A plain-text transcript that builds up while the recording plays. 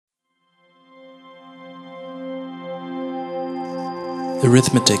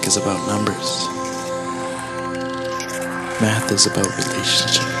Arithmetic is about numbers. Math is about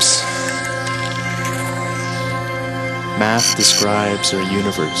relationships. Math describes our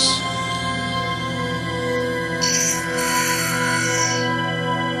universe.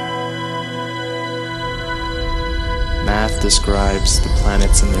 Math describes the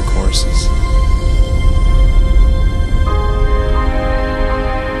planets and their courses.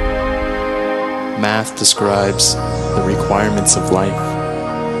 Math describes the requirements of life.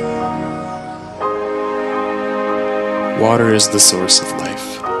 Water is the source of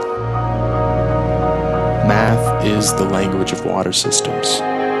life. Math is the language of water systems.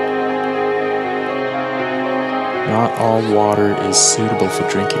 Not all water is suitable for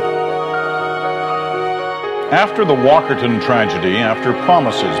drinking. After the Walkerton tragedy, after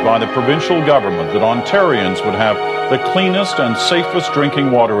promises by the provincial government that Ontarians would have the cleanest and safest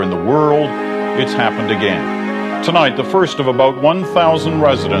drinking water in the world, it's happened again. Tonight, the first of about 1,000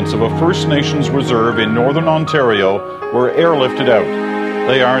 residents of a First Nations reserve in Northern Ontario were airlifted out.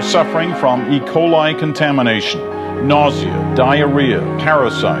 They are suffering from E. coli contamination, nausea, diarrhea,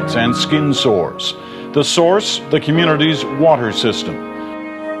 parasites, and skin sores. The source, the community's water system.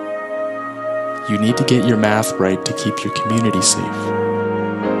 You need to get your math right to keep your community safe.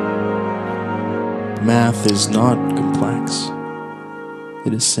 Math is not complex.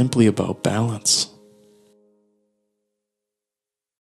 It is simply about balance.